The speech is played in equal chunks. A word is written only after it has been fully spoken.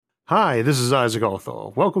Hi, this is Isaac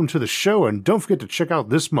Arthur. Welcome to the show, and don't forget to check out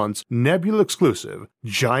this month's Nebula exclusive,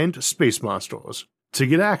 Giant Space Monsters. To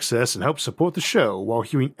get access and help support the show while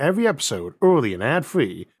hearing every episode early and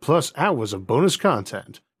ad-free, plus hours of bonus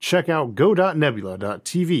content, check out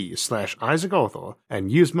go.nebula.tv/IsaacArthur and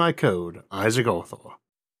use my code IsaacArthur.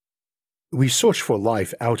 We search for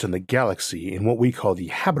life out in the galaxy in what we call the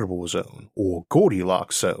habitable zone, or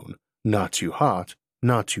Goldilocks zone. Not too hot,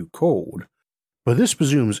 not too cold. But this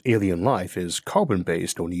presumes alien life is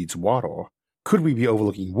carbon-based or needs water. Could we be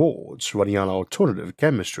overlooking worlds running on alternative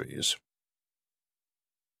chemistries?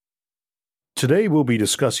 Today we'll be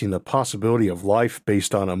discussing the possibility of life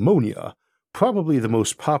based on ammonia, probably the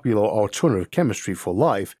most popular alternative chemistry for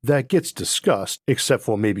life that gets discussed, except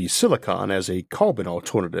for maybe silicon as a carbon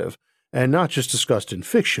alternative, and not just discussed in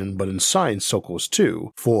fiction but in science circles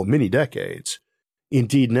too, for many decades.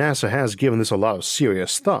 Indeed, NASA has given this a lot of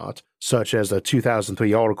serious thought, such as the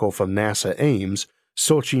 2003 article from NASA Ames,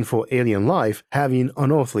 Searching for Alien Life Having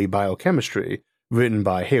Unearthly Biochemistry, written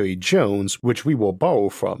by Harry Jones, which we will borrow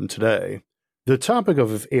from today. The topic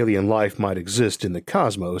of if alien life might exist in the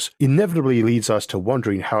cosmos inevitably leads us to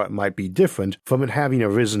wondering how it might be different from it having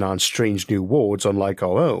arisen on strange new worlds unlike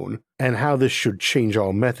our own, and how this should change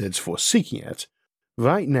our methods for seeking it.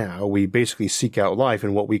 Right now, we basically seek out life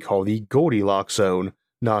in what we call the Goldilocks zone,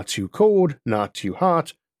 not too cold, not too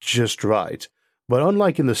hot, just right. But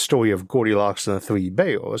unlike in the story of Goldilocks and the Three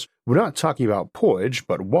Bears, we're not talking about porridge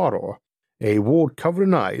but water. A world covered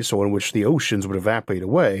in ice or in which the oceans would evaporate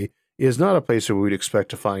away is not a place where we'd expect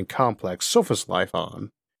to find complex surface life on.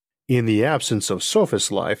 In the absence of surface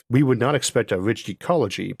life, we would not expect a rich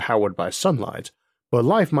ecology powered by sunlight, but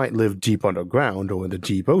life might live deep underground or in the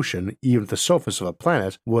deep ocean even if the surface of a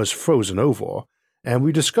planet was frozen over, and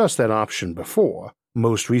we discussed that option before,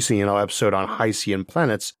 most recently in our episode on Hycean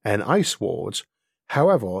planets and ice worlds.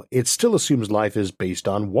 However, it still assumes life is based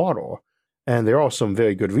on water, and there are some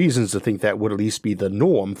very good reasons to think that would at least be the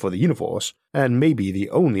norm for the universe, and maybe the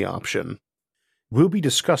only option. We'll be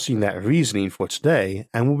discussing that reasoning for today,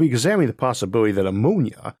 and we'll be examining the possibility that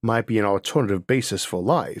ammonia might be an alternative basis for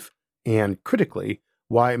life, and critically,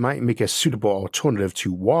 why it might make a suitable alternative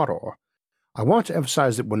to water. I want to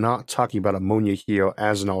emphasize that we're not talking about ammonia here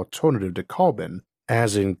as an alternative to carbon,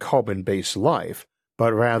 as in carbon-based life,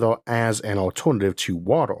 but rather as an alternative to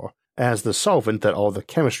water, as the solvent that all the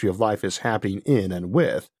chemistry of life is happening in and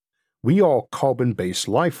with. We are carbon-based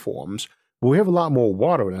life forms, but we have a lot more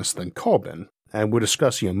water in us than carbon, and we're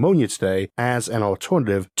discussing ammonia today as an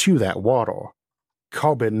alternative to that water.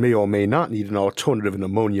 Carbon may or may not need an alternative in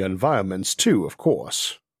ammonia environments too, of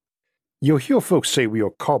course. You'll hear folks say we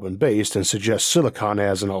are carbon-based and suggest silicon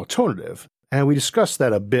as an alternative, and we discussed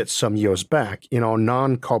that a bit some years back in our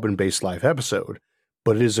non-carbon-based life episode,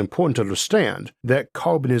 but it is important to understand that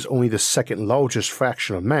carbon is only the second largest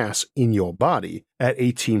fraction of mass in your body at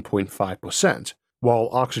 18.5%, while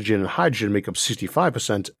oxygen and hydrogen make up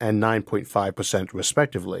 65% and 9.5%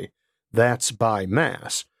 respectively. That's by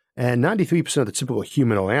mass, and 93% of the typical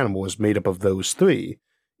human or animal is made up of those three.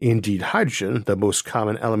 Indeed, hydrogen, the most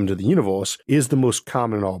common element of the universe, is the most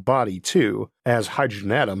common in our body too, as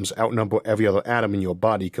hydrogen atoms outnumber every other atom in your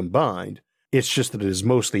body combined. It's just that it is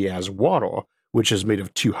mostly as water, which is made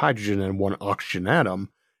of 2 hydrogen and 1 oxygen atom,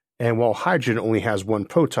 and while hydrogen only has 1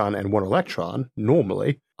 proton and 1 electron,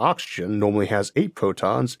 normally, oxygen normally has 8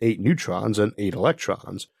 protons, 8 neutrons, and 8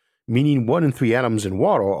 electrons, meaning 1 in 3 atoms in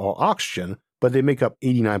water are oxygen, but they make up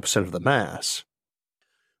 89% of the mass.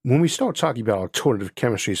 When we start talking about alternative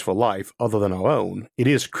chemistries for life other than our own, it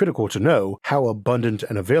is critical to know how abundant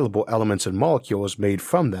and available elements and molecules made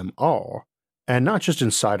from them are, and not just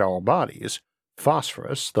inside our bodies.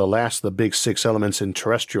 Phosphorus, the last of the big 6 elements in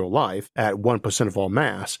terrestrial life at 1% of our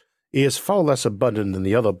mass, is far less abundant than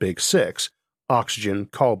the other big 6, oxygen,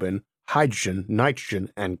 carbon, hydrogen,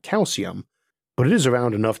 nitrogen, and calcium, but it is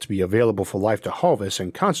around enough to be available for life to harvest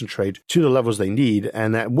and concentrate to the levels they need,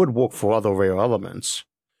 and that would work for other rare elements.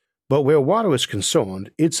 But where water is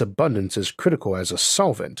concerned, its abundance is critical as a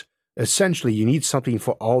solvent. Essentially, you need something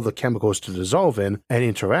for all the chemicals to dissolve in and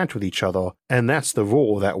interact with each other, and that's the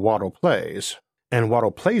role that water plays. And water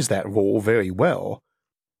plays that role very well.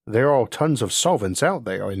 There are tons of solvents out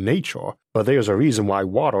there in nature, but there's a reason why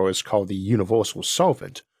water is called the universal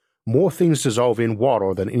solvent. More things dissolve in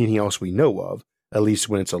water than anything else we know of, at least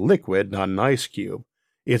when it's a liquid, not an ice cube.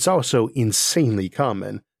 It's also insanely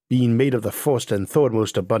common, being made of the first and third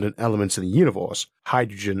most abundant elements in the universe,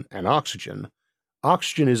 hydrogen and oxygen.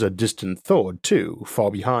 Oxygen is a distant third, too,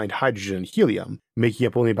 far behind hydrogen and helium, making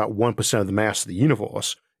up only about 1% of the mass of the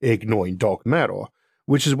universe, ignoring dark matter,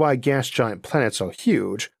 which is why gas giant planets are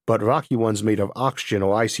huge, but rocky ones made of oxygen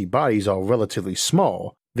or icy bodies are relatively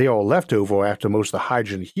small. They are left over after most of the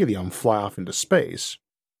hydrogen and helium fly off into space.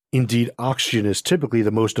 Indeed, oxygen is typically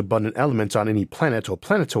the most abundant element on any planet or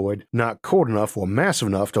planetoid not cold enough or massive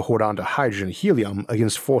enough to hold on to hydrogen and helium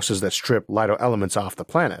against forces that strip lighter elements off the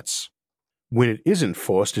planets. When it isn't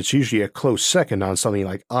forced, it's usually a close second on something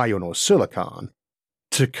like iron or silicon.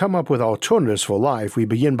 To come up with alternatives for life, we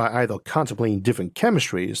begin by either contemplating different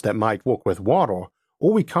chemistries that might work with water,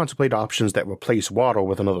 or we contemplate options that replace water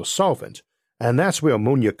with another solvent, and that's where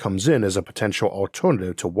ammonia comes in as a potential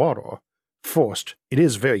alternative to water. First, it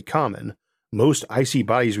is very common. Most icy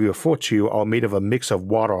bodies we refer to are made of a mix of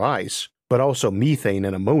water ice, but also methane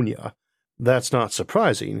and ammonia. That's not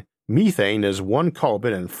surprising. Methane is 1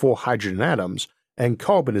 carbon and 4 hydrogen atoms, and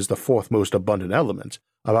carbon is the 4th most abundant element,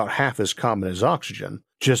 about half as common as oxygen,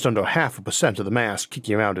 just under 0.5% of the mass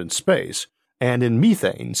kicking around in space. And in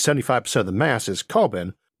methane, 75% of the mass is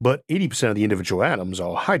carbon, but 80% of the individual atoms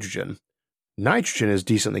are hydrogen. Nitrogen is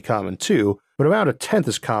decently common too, but around 1/10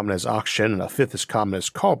 as common as oxygen and 1/5 as common as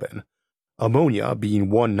carbon. Ammonia,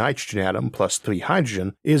 being 1 nitrogen atom plus 3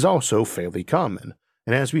 hydrogen, is also fairly common.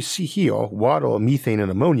 And as we see here, water, methane,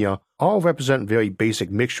 and ammonia all represent very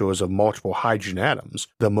basic mixtures of multiple hydrogen atoms,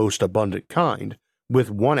 the most abundant kind,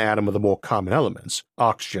 with 1 atom of the more common elements,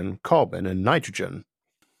 oxygen, carbon, and nitrogen.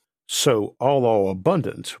 So all are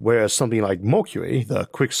abundant, whereas something like mercury, the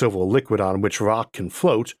quicksilver liquid on which rock can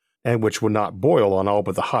float, and which would not boil on all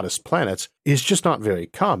but the hottest planets, is just not very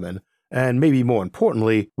common, and maybe more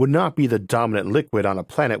importantly, would not be the dominant liquid on a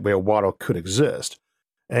planet where water could exist.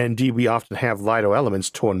 And indeed, we often have lighter elements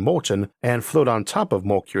turn molten and float on top of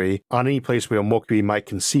mercury on any place where mercury might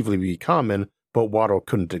conceivably be common, but water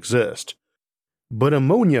couldn't exist. But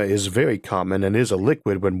ammonia is very common and is a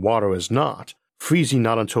liquid when water is not, freezing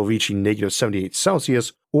not until reaching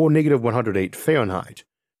 -78°C or -108°F.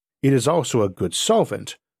 It is also a good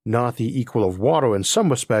solvent, not the equal of water in some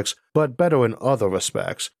respects, but better in other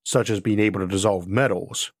respects, such as being able to dissolve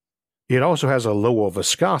metals. It also has a lower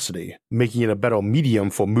viscosity, making it a better medium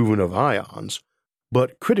for movement of ions.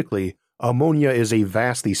 But critically, ammonia is a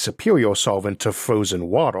vastly superior solvent to frozen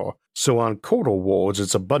water, so on colder worlds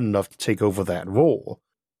it's abundant enough to take over that role.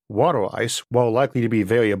 Water ice, while likely to be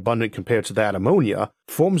very abundant compared to that ammonia,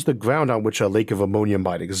 forms the ground on which a lake of ammonia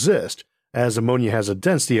might exist, as ammonia has a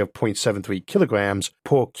density of 0.73 kilograms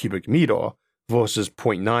per cubic meter, versus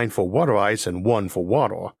 0.9 for water ice and 1 for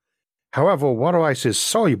water. However, water ice is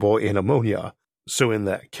soluble in ammonia, so in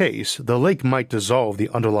that case, the lake might dissolve the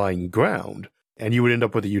underlying ground, and you would end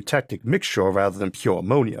up with a eutectic mixture rather than pure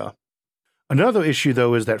ammonia. Another issue,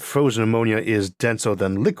 though, is that frozen ammonia is denser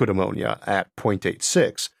than liquid ammonia at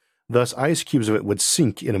 0.86, thus ice cubes of it would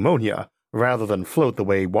sink in ammonia, rather than float the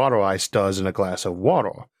way water ice does in a glass of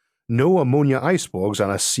water. No ammonia icebergs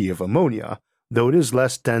on a sea of ammonia, though it is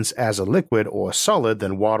less dense as a liquid or solid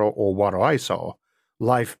than water or water ice are.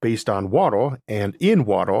 Life based on water and in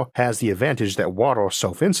water has the advantage that water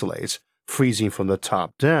self-insulates, freezing from the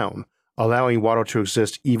top down, allowing water to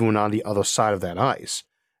exist even on the other side of that ice,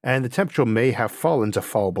 and the temperature may have fallen to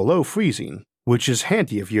fall below freezing, which is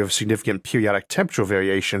handy if you have significant periodic temperature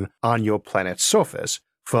variation on your planet's surface,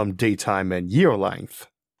 from daytime and year length.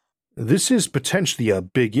 This is potentially a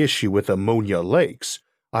big issue with ammonia lakes.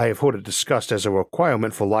 I have heard it discussed as a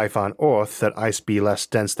requirement for life on Earth that ice be less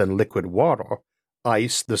dense than liquid water.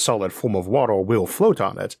 Ice, the solid form of water, will float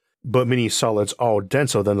on it, but many solids are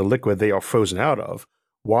denser than the liquid they are frozen out of.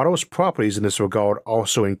 Water's properties in this regard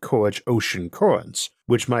also encourage ocean currents,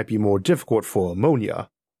 which might be more difficult for ammonia.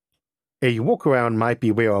 A workaround might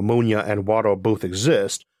be where ammonia and water both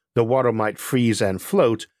exist. The water might freeze and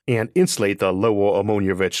float and insulate the lower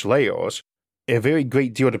ammonia-rich layers. A very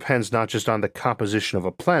great deal depends not just on the composition of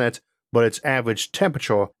a planet, but its average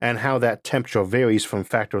temperature and how that temperature varies from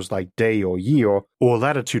factors like day or year or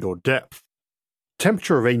latitude or depth.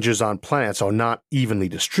 Temperature ranges on planets are not evenly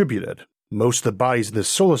distributed. Most of the bodies in this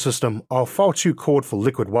solar system are far too cold for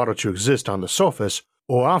liquid water to exist on the surface,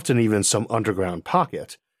 or often even some underground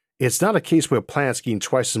pocket. It's not a case where planets gain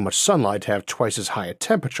twice as much sunlight have twice as high a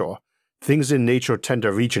temperature. Things in nature tend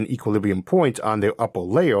to reach an equilibrium point on their upper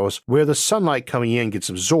layers where the sunlight coming in gets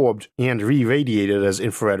absorbed and re-radiated as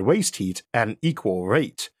infrared waste heat at an equal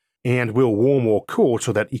rate, and will warm or cool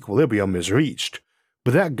till that equilibrium is reached.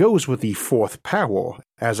 But that goes with the fourth power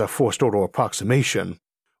as a first-order approximation.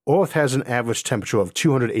 Earth has an average temperature of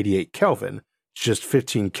 288 Kelvin, just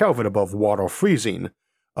 15 Kelvin above water freezing.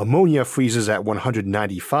 Ammonia freezes at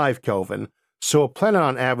 195 Kelvin, so a planet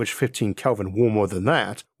on average 15 Kelvin warmer than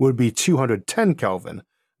that would be 210 Kelvin.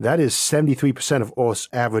 That is 73% of Earth's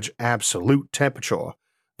average absolute temperature.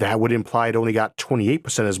 That would imply it only got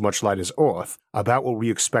 28% as much light as Earth, about what we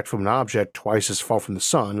expect from an object twice as far from the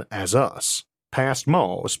Sun as us. Past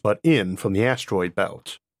Mars, but in from the asteroid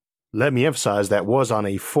belt. Let me emphasize that was on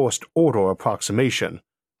a first-order approximation,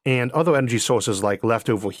 and other energy sources like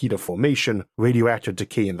leftover heat of formation, radioactive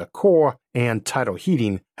decay in the core, and tidal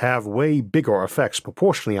heating have way bigger effects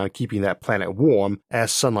proportionally on keeping that planet warm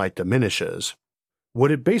as sunlight diminishes. What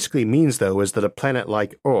it basically means, though, is that a planet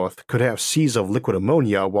like Earth could have seas of liquid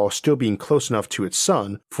ammonia while still being close enough to its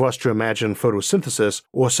sun for us to imagine photosynthesis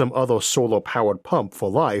or some other solar-powered pump for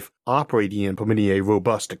life operating and permitting a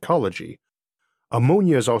robust ecology.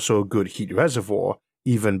 Ammonia is also a good heat reservoir,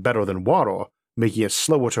 even better than water, making it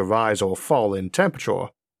slower to rise or fall in temperature.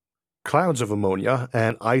 Clouds of ammonia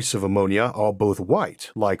and ice of ammonia are both white,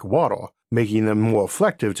 like water, making them more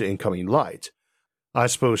reflective to incoming light. I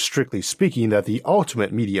suppose strictly speaking that the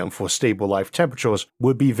ultimate medium for stable life temperatures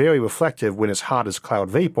would be very reflective when as hot as cloud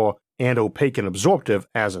vapor and opaque and absorptive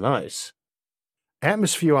as an ice.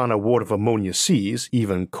 Atmosphere on a ward of ammonia seas,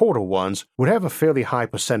 even colder ones, would have a fairly high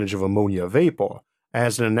percentage of ammonia vapor,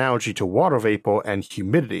 as an analogy to water vapor and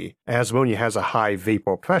humidity, as ammonia has a high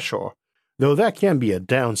vapor pressure, though that can be a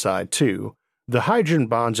downside too. The hydrogen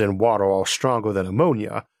bonds in water are stronger than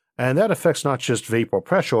ammonia, and that affects not just vapor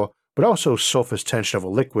pressure, but also surface tension of a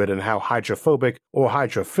liquid and how hydrophobic or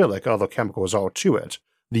hydrophilic other chemicals are to it,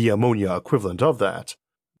 the ammonia equivalent of that.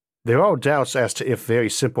 There are doubts as to if very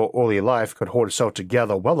simple early life could hold itself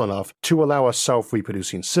together well enough to allow a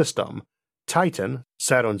self-reproducing system. Titan,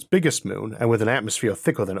 Saturn's biggest moon, and with an atmosphere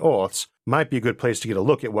thicker than Earth's, might be a good place to get a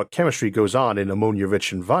look at what chemistry goes on in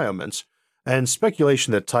ammonia-rich environments, and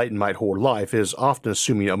speculation that Titan might hold life is often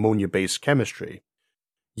assuming ammonia-based chemistry.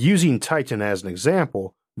 Using Titan as an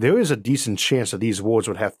example, there is a decent chance that these worlds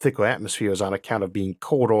would have thicker atmospheres on account of being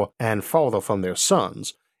colder and farther from their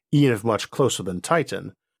suns, even if much closer than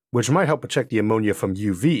Titan, which might help protect the ammonia from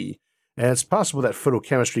UV, and it's possible that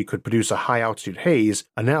photochemistry could produce a high-altitude haze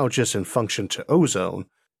analogous in function to ozone,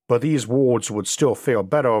 but these worlds would still fare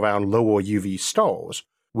better around lower UV stars,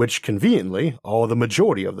 which conveniently are the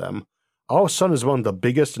majority of them. Our Sun is one of the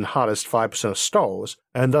biggest and hottest 5% of stars,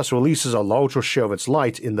 and thus releases a larger share of its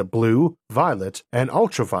light in the blue, violet, and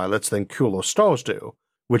ultraviolets than cooler stars do,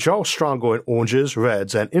 which are stronger in oranges,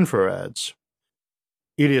 reds, and infrareds.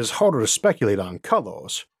 It is harder to speculate on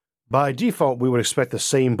colors. By default, we would expect the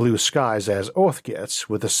same blue skies as Earth gets,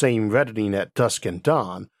 with the same reddening at dusk and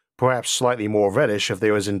dawn, perhaps slightly more reddish if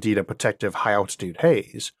there is indeed a protective high-altitude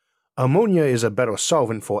haze. Ammonia is a better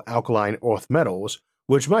solvent for alkaline Earth metals,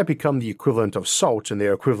 which might become the equivalent of salt in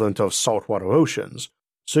their equivalent of saltwater oceans,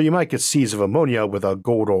 so you might get seas of ammonia with a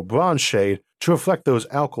gold or bronze shade to reflect those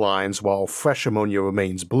alkalines while fresh ammonia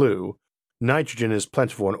remains blue. Nitrogen is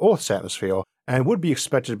plentiful in Earth's atmosphere and would be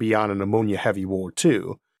expected to be on an ammonia-heavy world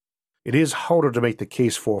too. It is harder to make the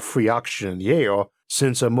case for free oxygen in the air,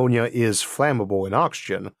 since ammonia is flammable in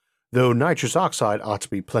oxygen, though nitrous oxide ought to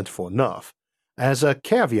be plentiful enough. As a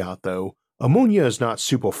caveat though, ammonia is not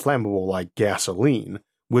super flammable like gasoline,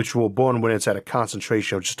 which will burn when it's at a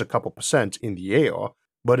concentration of just a couple percent in the air,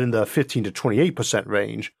 but in the 15 to 28%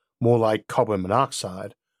 range, more like carbon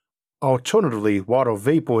monoxide. Alternatively, water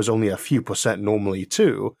vapor is only a few percent normally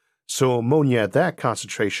too, so ammonia at that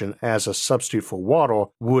concentration as a substitute for water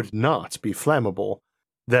would not be flammable.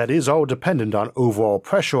 That is all dependent on overall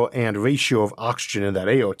pressure and ratio of oxygen in that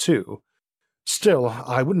air too. Still,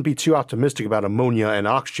 I wouldn't be too optimistic about ammonia and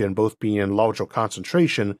oxygen both being in larger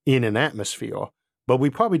concentration in an atmosphere, but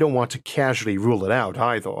we probably don't want to casually rule it out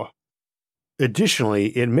either. Additionally,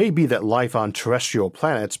 it may be that life on terrestrial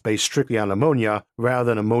planets based strictly on ammonia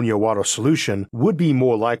rather than ammonia-water solution would be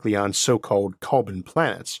more likely on so-called carbon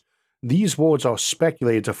planets. These worlds are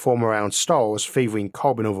speculated to form around stars favoring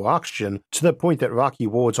carbon over oxygen to the point that rocky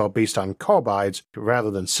worlds are based on carbides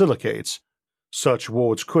rather than silicates. Such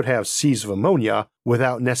worlds could have seas of ammonia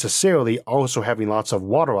without necessarily also having lots of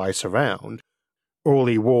water ice around.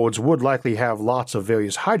 Early worlds would likely have lots of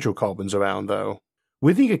various hydrocarbons around though.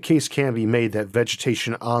 We think a case can be made that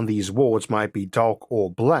vegetation on these worlds might be dark or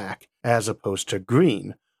black as opposed to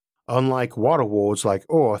green. Unlike water worlds like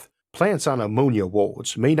Earth, plants on ammonia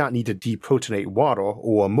worlds may not need to deprotonate water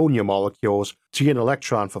or ammonia molecules to get an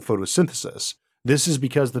electron for photosynthesis. This is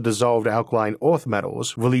because the dissolved alkaline earth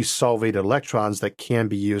metals release solvated electrons that can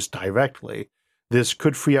be used directly. This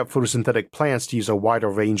could free up photosynthetic plants to use a wider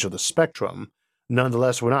range of the spectrum.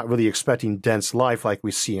 Nonetheless, we're not really expecting dense life like we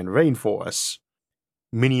see in rainforests.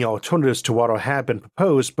 Many alternatives to water have been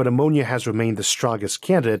proposed, but ammonia has remained the strongest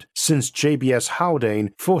candidate since J.B.S.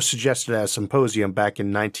 Haldane first suggested at a symposium back in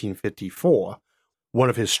 1954. One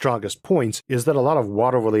of his strongest points is that a lot of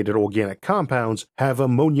water-related organic compounds have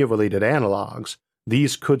ammonia-related analogs.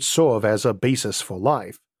 These could serve as a basis for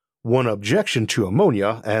life. One objection to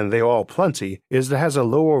ammonia, and there are plenty, is that it has a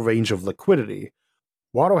lower range of liquidity.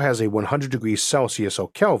 Water has a 100 degrees Celsius or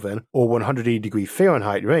Kelvin or 180 degree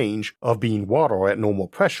Fahrenheit range of being water at normal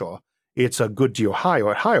pressure. It's a good deal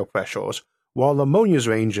higher at higher pressures, while ammonia's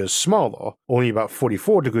range is smaller, only about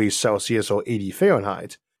 44 degrees Celsius or 80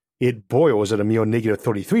 Fahrenheit. It boils at a mere negative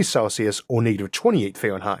 33 Celsius or negative 28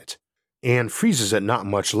 Fahrenheit, and freezes at not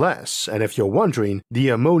much less, and if you're wondering, the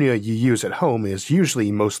ammonia you use at home is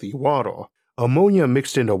usually mostly water. Ammonia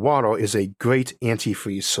mixed into water is a great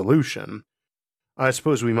antifreeze solution. I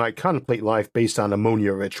suppose we might contemplate life based on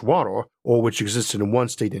ammonia-rich water, or which existed in one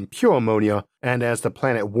state in pure ammonia, and as the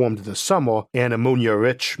planet warmed in the summer, an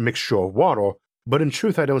ammonia-rich mixture of water, but in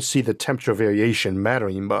truth I don't see the temperature variation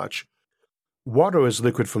mattering much. Water is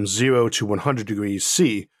liquid from 0 to 100 degrees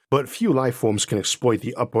C, but few lifeforms can exploit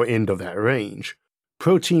the upper end of that range.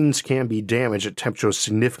 Proteins can be damaged at temperatures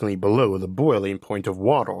significantly below the boiling point of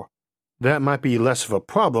water. That might be less of a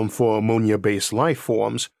problem for ammonia-based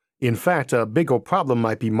lifeforms. In fact, a bigger problem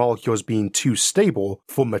might be molecules being too stable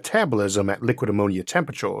for metabolism at liquid ammonia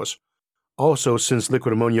temperatures. Also, since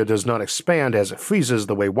liquid ammonia does not expand as it freezes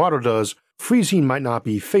the way water does, freezing might not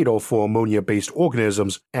be fatal for ammonia-based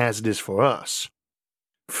organisms as it is for us.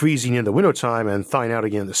 Freezing in the wintertime and thawing out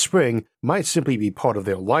again in the spring might simply be part of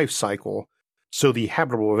their life cycle, so the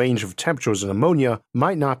habitable range of temperatures in ammonia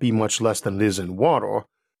might not be much less than it is in water.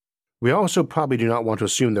 We also probably do not want to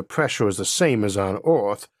assume the pressure is the same as on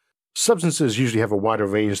Earth. Substances usually have a wider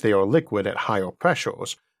range they are liquid at higher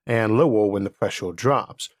pressures, and lower when the pressure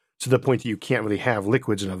drops, to the point that you can't really have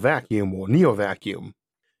liquids in a vacuum or near vacuum.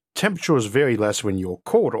 Temperatures vary less when you're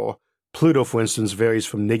colder. Pluto, for instance, varies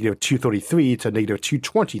from negative 233 to negative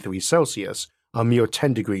 223 Celsius, a mere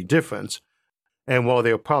 10-degree difference, and while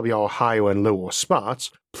there probably are higher and lower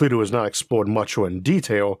spots, Pluto is not explored much or in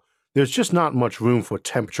detail, there's just not much room for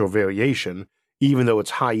temperature variation, even though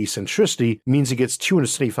its high eccentricity means it gets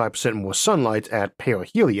 275% more sunlight at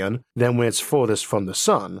perihelion than when it's furthest from the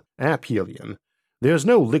sun, aphelion. There's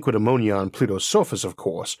no liquid ammonia on Pluto's surface, of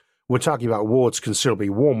course. We're talking about worlds considerably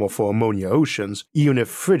warmer for ammonia oceans, even if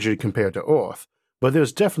frigid compared to Earth, but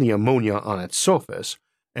there's definitely ammonia on its surface,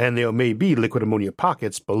 and there may be liquid ammonia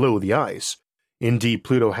pockets below the ice. Indeed,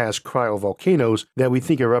 Pluto has cryovolcanoes that we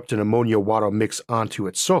think erupt an ammonia-water mix onto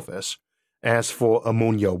its surface. As for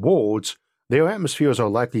ammonia worlds, their atmospheres are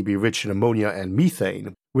likely to be rich in ammonia and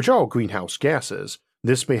methane, which are greenhouse gases.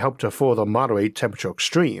 This may help to further moderate temperature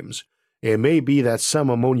extremes. It may be that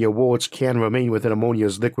some ammonia worlds can remain within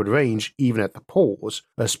ammonia's liquid range even at the poles,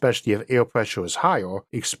 especially if air pressure is higher,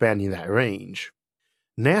 expanding that range.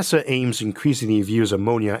 NASA aims increasingly views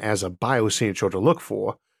ammonia as a biosignature to look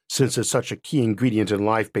for, since it's such a key ingredient in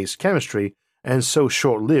life-based chemistry and so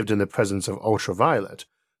short-lived in the presence of ultraviolet.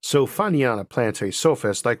 So finding it on a planetary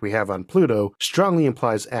surface like we have on Pluto strongly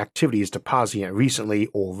implies activities depositing it recently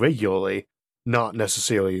or regularly. Not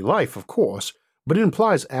necessarily life, of course, but it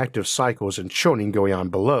implies active cycles and churning going on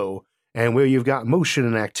below, and where you've got motion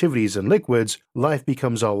and activities in liquids, life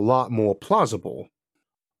becomes a lot more plausible.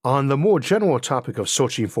 On the more general topic of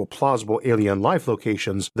searching for plausible alien life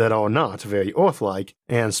locations that are not very Earth-like,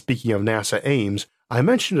 and speaking of NASA aims, I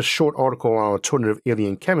mentioned a short article on alternative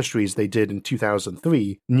alien chemistries they did in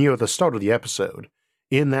 2003 near the start of the episode.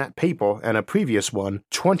 In that paper and a previous one,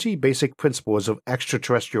 20 basic principles of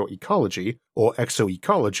extraterrestrial ecology, or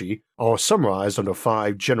exoecology, are summarized under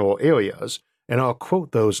 5 general areas, and I'll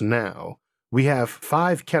quote those now. We have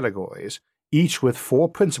 5 categories, each with 4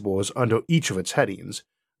 principles under each of its headings.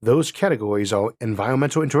 Those categories are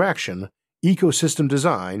environmental interaction, ecosystem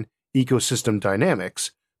design, ecosystem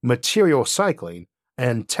dynamics, material cycling,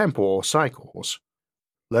 and temporal cycles.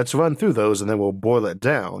 Let's run through those and then we'll boil it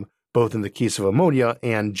down, both in the case of ammonia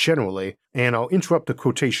and generally, and I'll interrupt the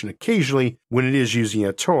quotation occasionally when it is using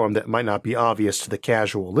a term that might not be obvious to the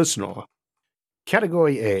casual listener.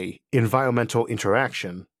 Category A, environmental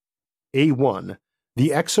interaction. A1, the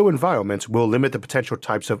exoenvironment will limit the potential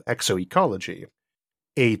types of exoecology.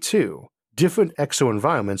 A2, different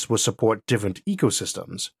exoenvironments will support different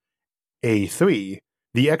ecosystems. A3,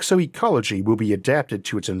 the exoecology will be adapted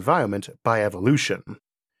to its environment by evolution.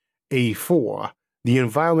 A4, the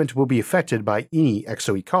environment will be affected by any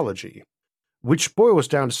exoecology, which boils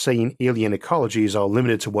down to saying alien ecologies are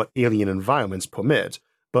limited to what alien environments permit,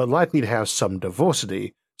 but likely to have some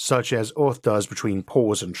diversity, such as Earth does between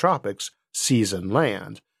poles and tropics, seas and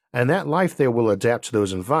land, and that life there will adapt to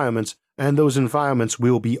those environments, and those environments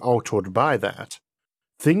will be altered by that.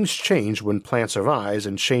 Things change when plants arise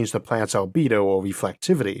and change the plant's albedo or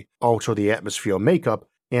reflectivity, alter the atmosphere makeup,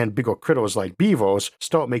 and bigger critters like beavers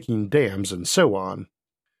start making dams and so on.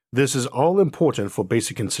 This is all important for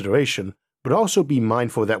basic consideration, but also be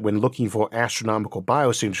mindful that when looking for astronomical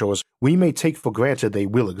biosignatures, we may take for granted they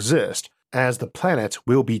will exist, as the planet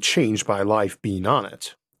will be changed by life being on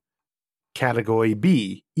it. Category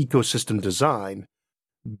B, Ecosystem Design.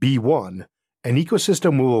 B1. An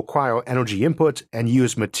ecosystem will require energy input and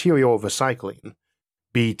use material recycling.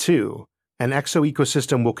 B2. An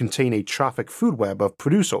exoecosystem will contain a trophic food web of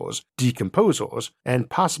producers, decomposers,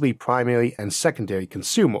 and possibly primary and secondary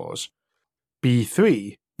consumers.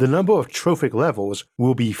 B3. The number of trophic levels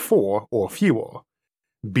will be 4 or fewer.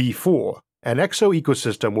 B4. An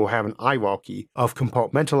exoecosystem will have an hierarchy of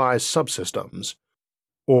compartmentalized subsystems.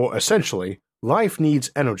 Or essentially, life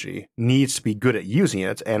needs energy, needs to be good at using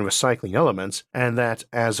it and recycling elements, and that,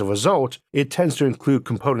 as a result, it tends to include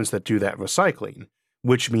components that do that recycling,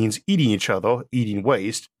 which means eating each other, eating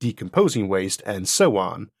waste, decomposing waste, and so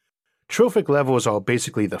on. Trophic levels are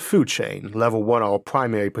basically the food chain. Level 1 are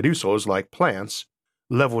primary producers like plants.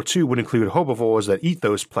 Level 2 would include herbivores that eat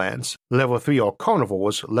those plants. Level 3 are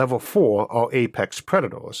carnivores. Level 4 are apex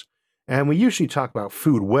predators. And we usually talk about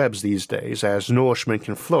food webs these days, as nourishment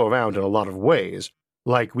can flow around in a lot of ways.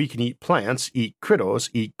 Like we can eat plants, eat critters,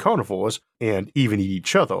 eat carnivores, and even eat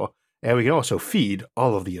each other, and we can also feed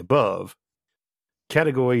all of the above.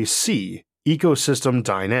 Category C, Ecosystem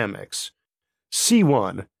Dynamics.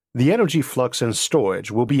 C1. The energy flux and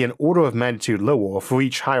storage will be an order of magnitude lower for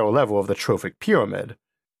each higher level of the trophic pyramid.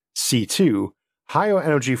 C2. Higher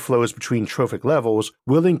energy flows between trophic levels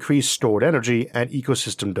will increase stored energy and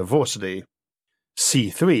ecosystem diversity.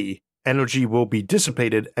 C3. Energy will be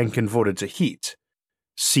dissipated and converted to heat.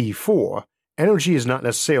 C4. Energy is not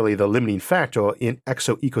necessarily the limiting factor in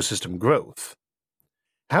exoecosystem growth.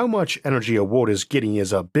 How much energy a world is getting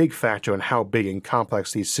is a big factor in how big and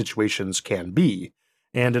complex these situations can be,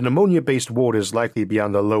 and an ammonia-based world is likely to be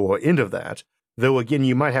on the lower end of that, though again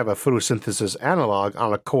you might have a photosynthesis analog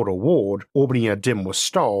on a colder world orbiting a dimmer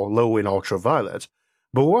star low in ultraviolet,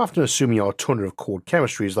 but we're often assuming alternative cold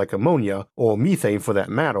chemistries like ammonia, or methane for that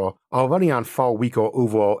matter, are running on far weaker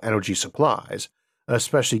overall energy supplies,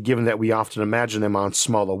 especially given that we often imagine them on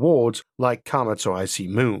smaller worlds like comets or icy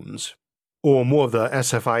moons. Or more of the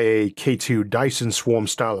SFIA K2 Dyson swarm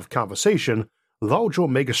style of conversation, larger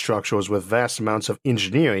megastructures with vast amounts of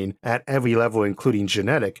engineering at every level including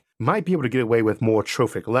genetic might be able to get away with more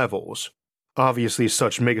trophic levels. Obviously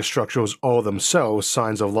such megastructures are themselves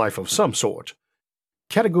signs of life of some sort.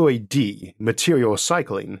 Category D, Material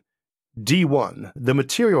Cycling. D1. The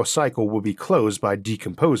material cycle will be closed by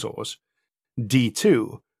decomposers.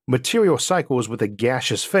 D2. Material cycles with a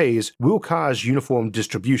gaseous phase will cause uniform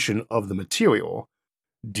distribution of the material.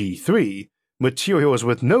 D3. Materials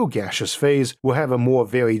with no gaseous phase will have a more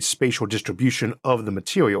varied spatial distribution of the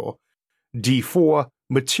material. D4.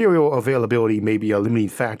 Material availability may be a limiting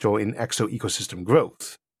factor in exoecosystem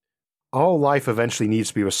growth. All life eventually needs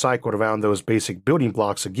to be recycled around those basic building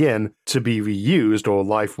blocks again to be reused or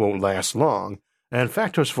life won't last long, and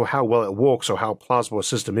factors for how well it works or how plausible a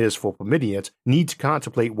system is for permitting it need to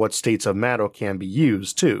contemplate what states of matter can be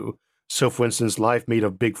used too. So for instance, life made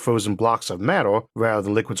of big frozen blocks of matter rather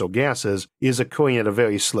than liquids or gases is occurring at a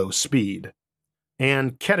very slow speed.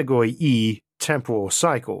 And Category E, Temporal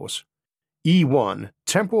Cycles. E1.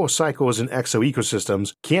 Temporal cycles in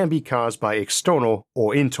exoecosystems can be caused by external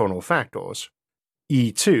or internal factors.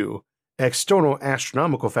 E2. External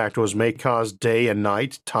astronomical factors may cause day and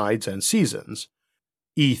night, tides, and seasons.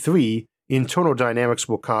 E3. Internal dynamics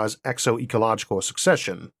will cause exoecological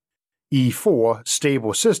succession. E4.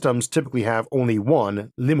 Stable systems typically have only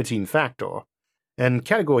one limiting factor. And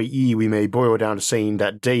Category E we may boil down to saying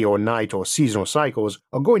that day or night or seasonal cycles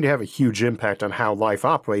are going to have a huge impact on how life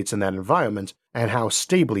operates in that environment and how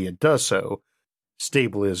stably it does so.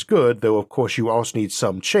 Stable is good, though of course you also need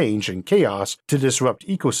some change and chaos to disrupt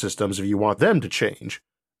ecosystems if you want them to change,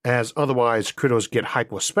 as otherwise critters get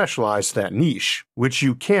hyper-specialized to that niche, which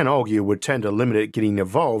you can argue would tend to limit it getting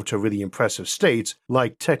evolved to really impressive states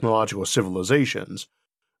like technological civilizations.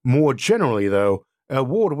 More generally though, a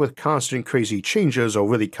world with constant crazy changes or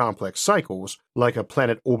really complex cycles, like a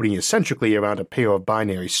planet orbiting eccentrically around a pair of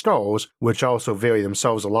binary stars, which also vary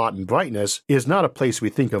themselves a lot in brightness, is not a place we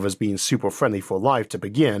think of as being super friendly for life to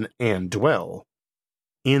begin and dwell.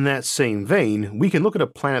 In that same vein, we can look at a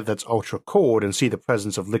planet that's ultra cold and see the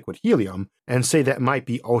presence of liquid helium, and say that might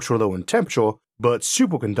be ultra low in temperature, but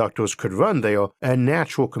superconductors could run there and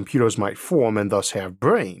natural computers might form and thus have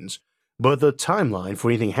brains. but the timeline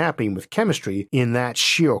for anything happening with chemistry in that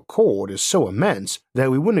sheer core is so immense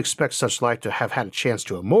that we wouldn't expect such life to have had a chance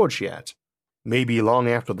to emerge yet. Maybe long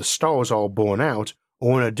after the stars are all born out,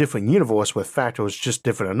 or in a different universe with factors just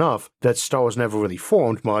different enough that stars never really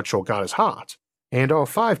formed much or got as hot. And our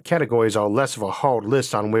 5 categories are less of a hard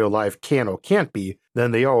list on where life can or can't be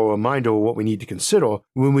than they are a reminder of what we need to consider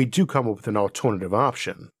when we do come up with an alternative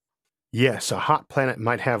option. Yes, a hot planet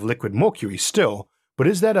might have liquid mercury still, but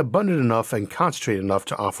is that abundant enough and concentrated enough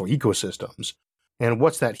to offer ecosystems? And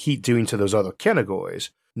what's that heat doing to those other categories?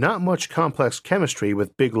 Not much complex chemistry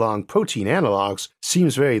with big long protein analogs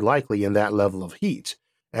seems very likely in that level of heat,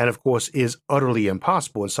 and of course is utterly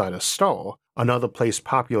impossible inside a star, another place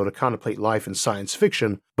popular to contemplate life in science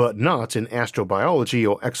fiction, but not in astrobiology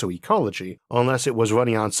or exoecology, unless it was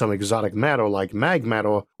running on some exotic matter like mag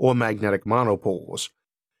matter or magnetic monopoles.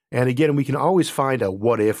 And again, we can always find a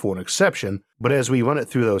what if or an exception, but as we run it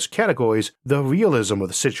through those categories, the realism of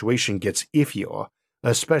the situation gets iffier,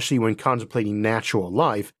 especially when contemplating natural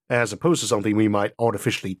life as opposed to something we might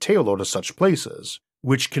artificially tailor to such places,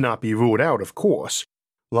 which cannot be ruled out, of course.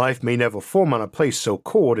 Life may never form on a place so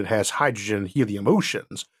cold it has hydrogen and helium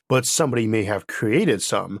oceans, but somebody may have created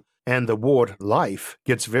some, and the word life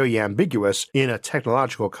gets very ambiguous in a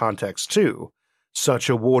technological context too. Such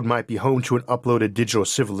a world might be home to an uploaded digital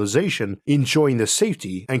civilization enjoying the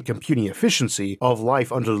safety and computing efficiency of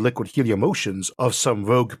life under the liquid helium oceans of some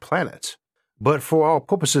rogue planet. But for our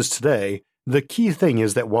purposes today, the key thing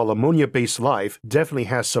is that while ammonia-based life definitely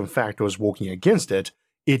has some factors working against it,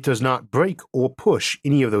 it does not break or push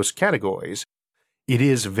any of those categories. It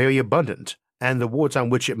is very abundant, and the worlds on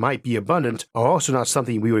which it might be abundant are also not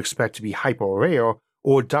something we would expect to be hyper-rare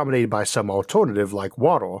or dominated by some alternative like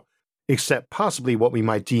water, except possibly what we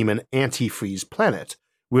might deem an antifreeze planet,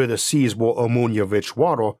 where the seas were ammonia-rich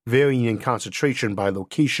water varying in concentration by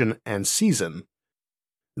location and season.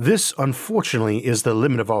 This, unfortunately, is the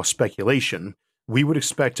limit of our speculation. We would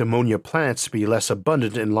expect ammonia planets to be less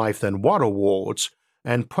abundant in life than water worlds,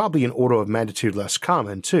 and probably an order of magnitude less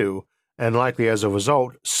common too, and likely as a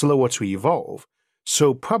result slower to evolve,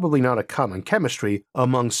 so probably not a common chemistry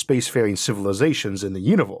among spacefaring civilizations in the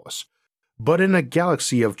universe. But in a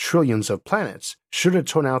galaxy of trillions of planets, should it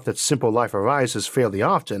turn out that simple life arises fairly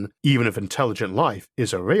often, even if intelligent life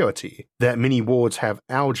is a rarity, that many worlds have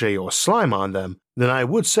algae or slime on them, then I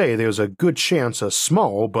would say there's a good chance a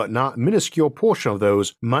small but not minuscule portion of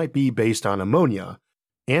those might be based on ammonia,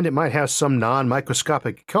 and it might have some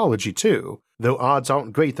non-microscopic ecology too, though odds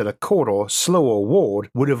aren't great that a colder, slower world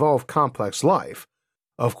would evolve complex life.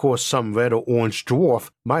 Of course, some red or orange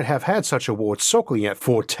dwarf might have had such a world circling it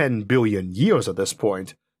for 10 billion years at this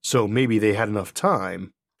point, so maybe they had enough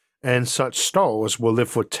time. And such stars will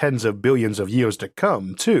live for tens of billions of years to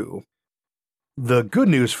come, too. The good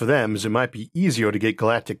news for them is it might be easier to get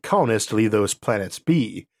galactic colonists to leave those planets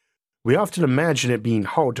be. We often imagine it being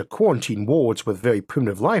hard to quarantine worlds with very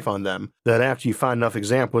primitive life on them, that after you find enough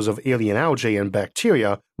examples of alien algae and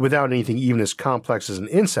bacteria without anything even as complex as an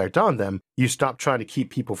insect on them, you stop trying to keep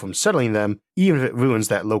people from settling them, even if it ruins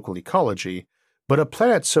that local ecology. But a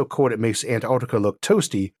planet so cold it makes Antarctica look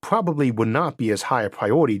toasty probably would not be as high a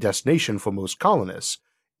priority destination for most colonists,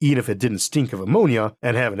 even if it didn't stink of ammonia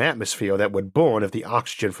and have an atmosphere that would burn if the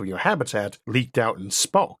oxygen from your habitat leaked out and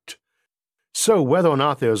sparked. So whether or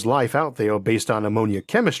not there's life out there based on ammonia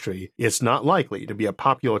chemistry, it's not likely to be a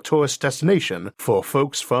popular tourist destination for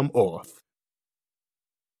folks from Earth.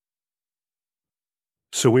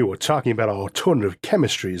 So we were talking about alternative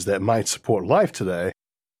chemistries that might support life today,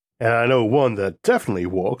 and I know one that definitely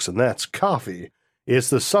works, and that's coffee. It's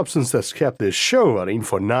the substance that's kept this show running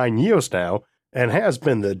for 9 years now, and has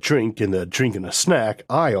been the drink and a snack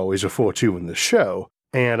I always refer to in the show.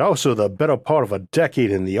 And also the better part of a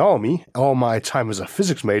decade in the Army, all my time as a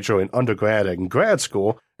physics major in undergrad and grad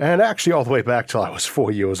school, and actually all the way back till I was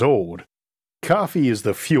 4 years old. Coffee is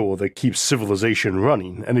the fuel that keeps civilization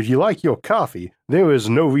running, and if you like your coffee, there is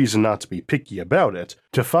no reason not to be picky about it,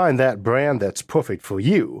 to find that brand that's perfect for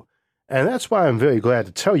you. And that's why I'm very glad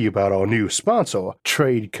to tell you about our new sponsor,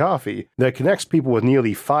 Trade Coffee, that connects people with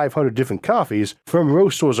nearly 500 different coffees from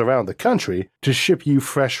roasters around the country to ship you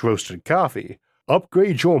fresh roasted coffee.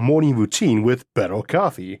 Upgrade your morning routine with better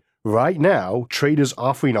coffee. Right now, Trade is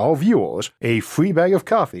offering our viewers a free bag of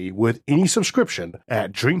coffee with any subscription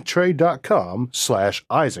at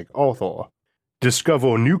drinktrade.com/IsaacArthur.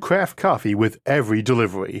 Discover new craft coffee with every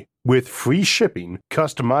delivery, with free shipping,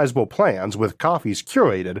 customizable plans with coffees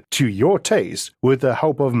curated to your taste with the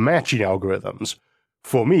help of matching algorithms.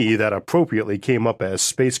 For me, that appropriately came up as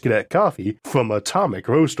Space Cadet Coffee from Atomic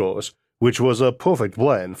Roasters, which was a perfect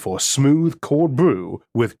blend for smooth cold brew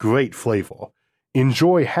with great flavor.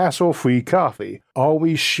 Enjoy hassle-free coffee,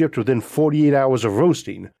 always shipped within 48 hours of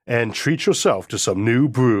roasting, and treat yourself to some new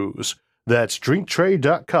brews. That's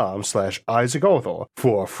drinktrade.com/IsaacArthur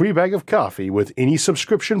for a free bag of coffee with any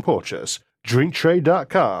subscription purchase.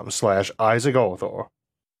 drinktrade.com/IsaacArthur.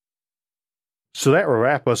 So that will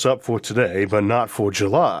wrap us up for today, but not for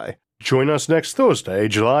July. Join us next Thursday,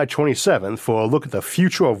 July 27th, for a look at the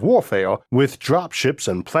future of warfare with dropships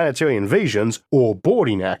and planetary invasions or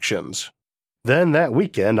boarding actions. Then that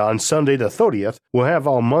weekend, on Sunday the 30th, we'll have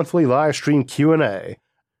our monthly live stream Q&A.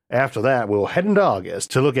 After that, we'll head into August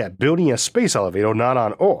to look at building a space elevator not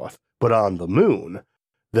on Earth, but on the Moon.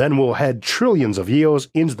 Then we'll head trillions of years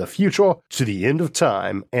into the future to the end of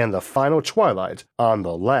time and the final twilight on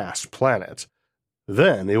the last planet.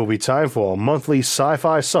 Then it will be time for a monthly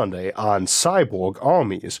Sci-Fi Sunday on cyborg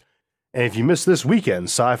armies. And if you missed this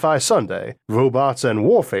weekend's Sci-Fi Sunday, Robots and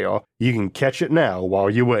Warfare, you can catch it now while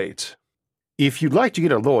you wait. If you'd like to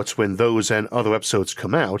get alerts when those and other episodes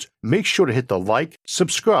come out, make sure to hit the like,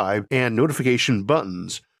 subscribe, and notification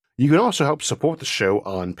buttons. You can also help support the show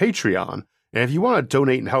on Patreon, and if you want to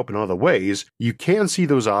donate and help in other ways, you can see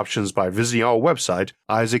those options by visiting our website,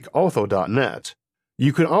 isaacarthur.net.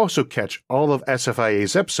 You can also catch all of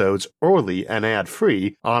SFIA's episodes early and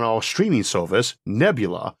ad-free on our streaming service,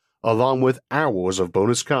 Nebula, along with hours of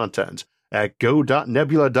bonus content at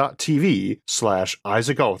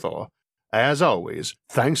go.nebula.tv/IsaacArthur. As always,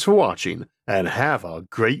 thanks for watching, and have a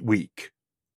great week.